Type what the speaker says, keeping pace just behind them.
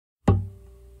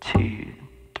2,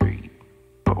 3,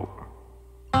 4.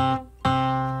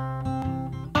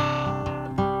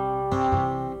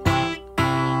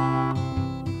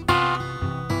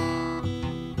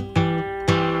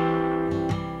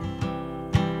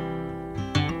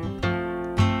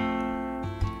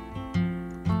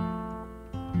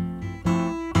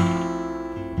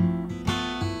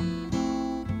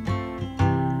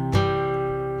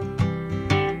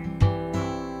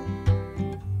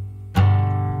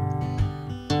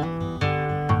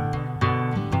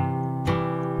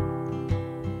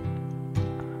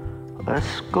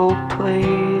 Let's go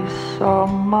place our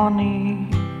money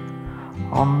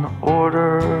on the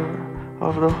order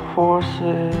of the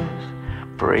horses,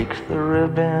 break the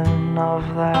ribbon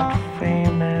of that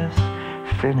famous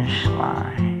finish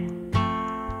line.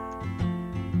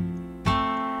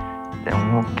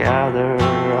 Then we'll gather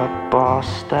up our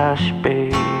stash,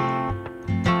 babe,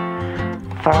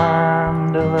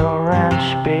 find a little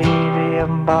ranch, baby,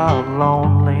 and buy a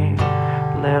lonely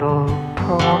little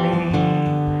pony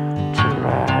to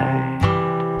ride.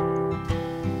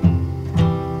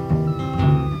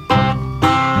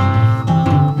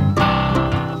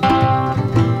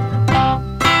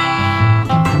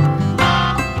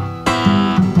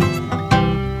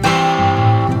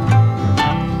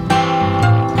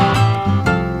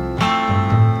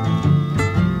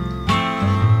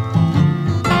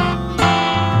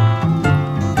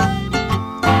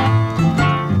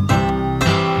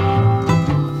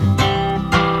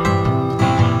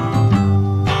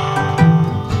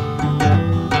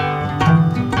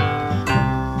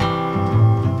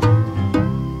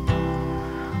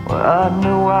 I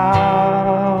knew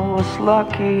I was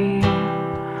lucky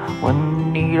when the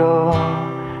needle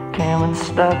came and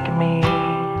stuck me.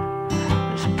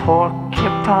 This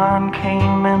porcupine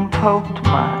came and poked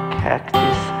my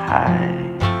cactus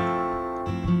hide.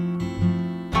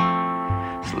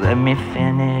 So let me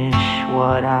finish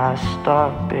what I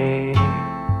start, babe.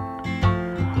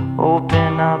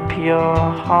 Open up your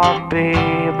heart,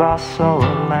 babe. I saw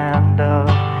a land of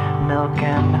milk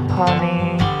and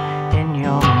honey in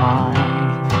your mind.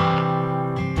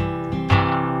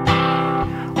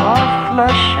 Our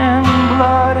flesh and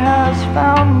blood has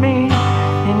found me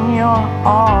in your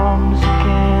arms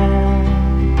again.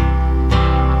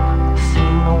 I've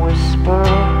seen the whisper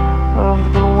of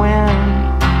the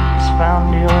wind has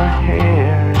found your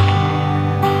hair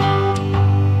again.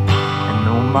 And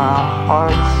though my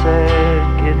heart said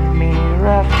give me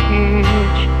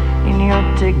refuge in your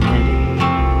dignity,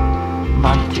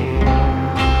 my dear,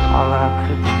 all I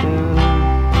could do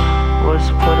was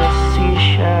put a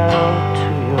seashell to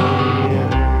your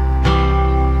ear.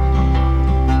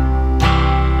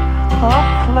 Our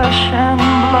flesh and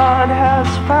blood has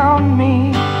found me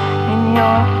in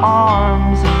your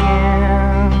arms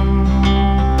again.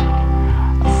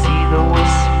 I see the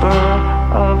whisper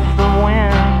of the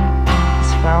wind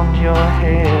has found your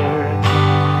hair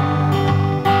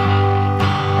again.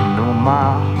 And though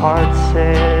my heart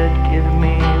said give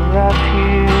me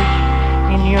refuge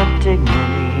in your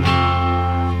dignity,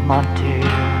 my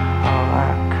dear, all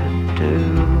I could do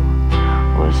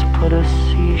was put a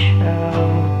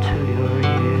seashell